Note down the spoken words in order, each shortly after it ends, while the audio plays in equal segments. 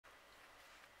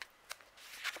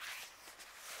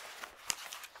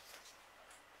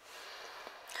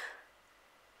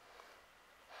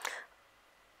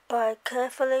By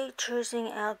carefully choosing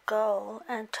our goal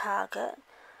and target,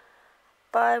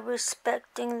 by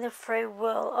respecting the free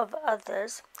will of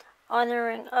others,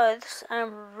 honoring oaths,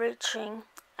 and reaching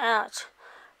out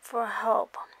for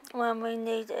help when we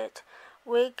need it,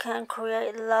 we can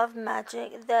create love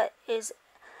magic that is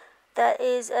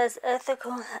as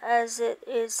ethical as it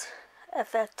is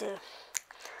effective.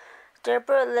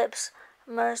 Deborah Lipp's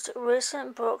most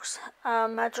recent books are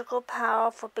Magical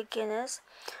Power for Beginners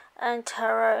and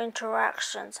Tarot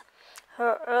Interactions.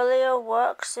 Her earlier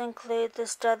works include The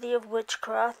Study of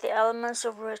Witchcraft, The Elements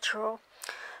of Ritual,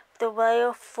 The Way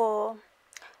of Four,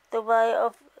 The Way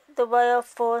of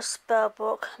Four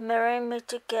Spellbook, Marry Me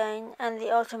to Gain, and the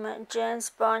Ultimate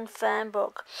James Bond Fan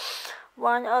Book.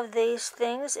 One of these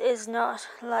things is not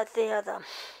like the other.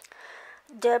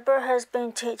 Deborah has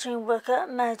been teaching Wicca,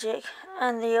 magic,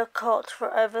 and the occult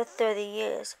for over 30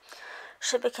 years.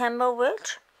 She became a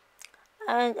witch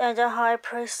and a high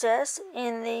priestess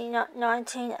in the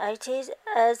 1980s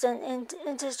as an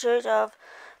institute of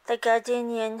the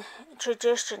Gardenian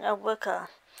tradition of Wicca.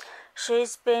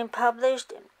 She's been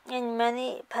published in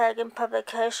many pagan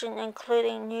publications,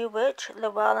 including New Witch,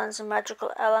 Llewellyn's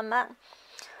Magical Almanac,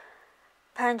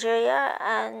 Pangea,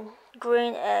 and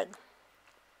Green Egg,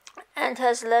 and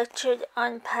has lectured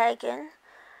on pagan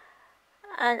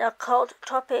and occult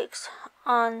topics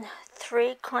on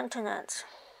 3 continents.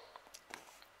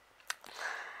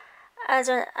 As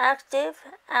an active,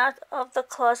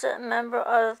 out-of-the-closet member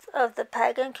of the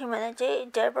pagan community,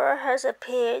 Deborah has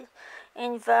appeared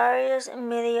in various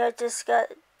media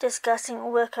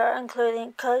discussing Wicca,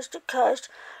 including Coast to Coast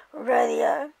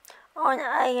Radio, on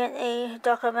A&E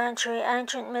documentary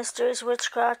Ancient Mysteries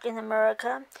Witchcraft in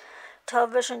America,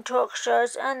 television talk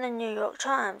shows, and the New York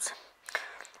Times.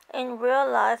 In real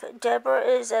life, Deborah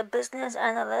is a business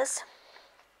analyst.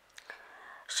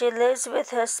 She lives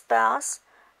with her spouse,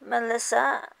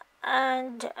 Melissa,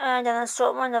 and an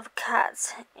assortment of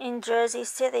cats in Jersey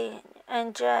City,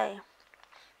 NJ,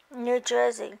 New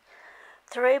Jersey,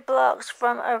 3 blocks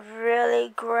from a really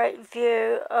great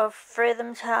view of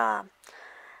Freedom Tower.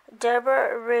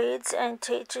 Deborah reads and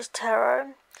teaches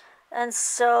tarot and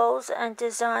solves and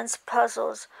designs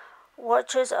puzzles,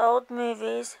 watches old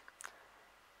movies,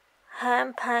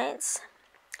 hand paints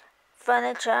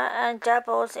furniture, and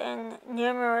dabbles in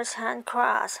numerous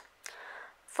handcrafts.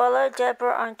 Follow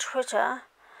Deborah on Twitter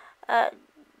at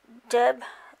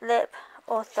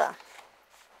DebLipAuthor.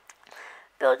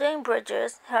 Building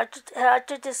Bridges, How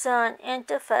to Design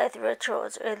Interfaith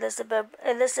Rituals,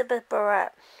 Elizabeth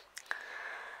Barrett.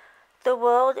 The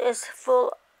world is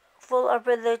full of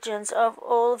religions of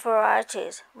all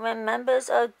varieties. When members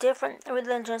of different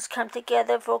religions come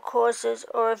together for causes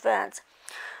or events,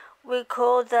 we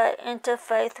call that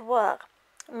interfaith work.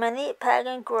 Many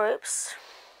pagan groups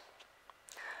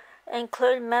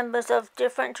include members of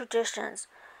different traditions.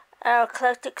 Our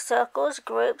eclectic circles,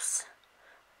 groups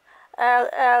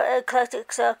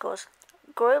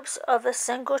of a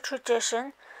single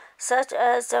tradition, such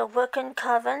as the Wiccan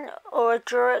Coven or a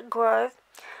Druid Grove,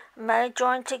 may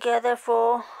join together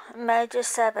for major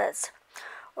Sabbats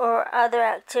or other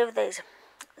activities,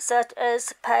 such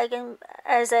as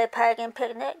a pagan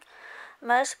picnic.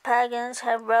 Most pagans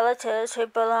have relatives who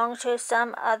belong to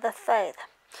some other faith.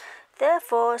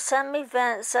 Therefore, some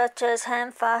events such as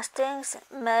hand fastings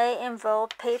may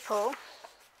involve people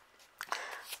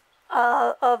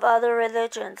of other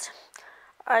religions.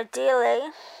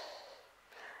 Ideally,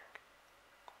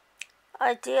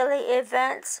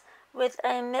 events with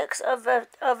a mix of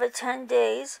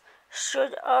attendees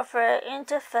should offer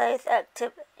interfaith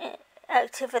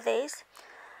activities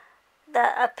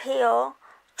that appeal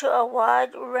to a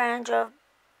wide range of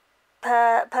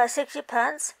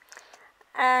participants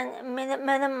and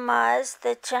minimize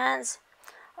the chance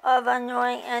of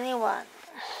annoying anyone.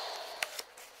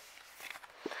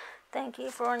 Thank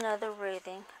you for another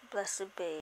reading. Blessed be.